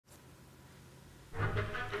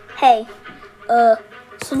Hey,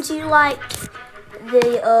 since you like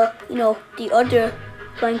the, the other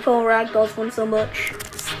playing for Ragdoll's one so much,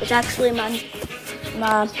 it's actually my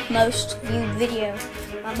most viewed video.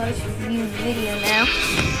 My most viewed video now.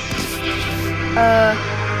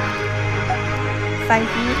 Thank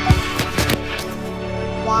you.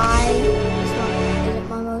 Why is it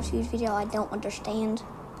my most viewed video? I don't understand.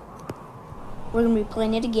 We're gonna be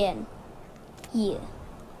playing it again. Yeah.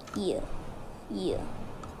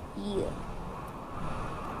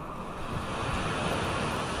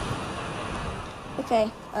 Okay,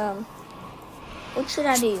 what should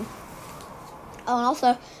I do? Oh, and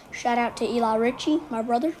also, shout out to Eli Ritchie, my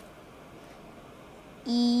brother.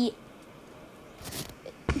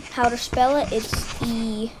 How to spell it? It's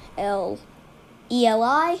E-L-I-R-I-C-H-E-Y.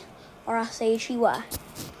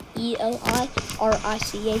 E-L-I-R-I-C-H-E-Y.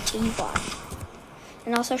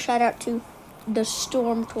 And also shout out to the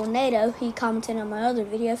Storm Tornado. He commented on my other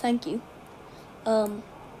video. Thank you.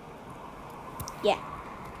 Yeah.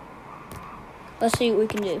 Let's see what we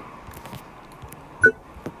can do.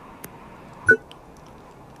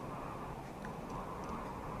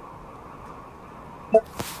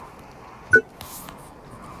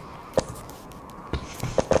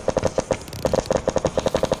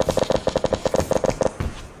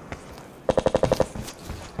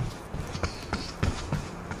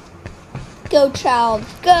 Go, child,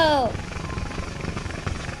 go!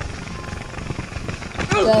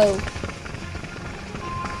 Go.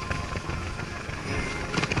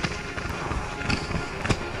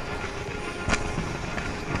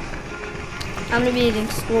 I'm gonna be an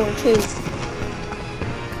explorer too.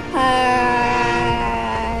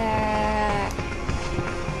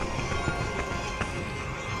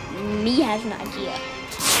 Me has an idea.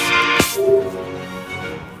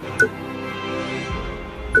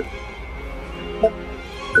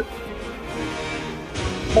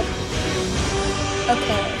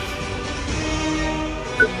 Okay.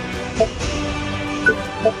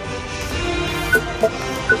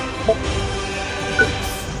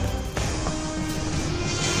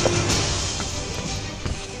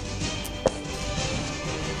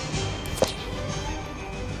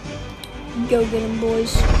 Go get him,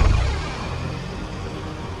 boys.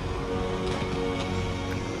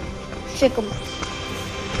 Sick him.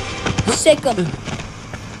 Sick him.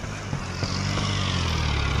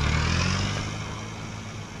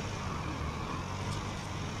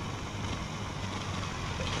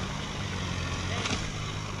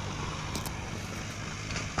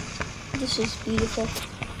 This is beautiful.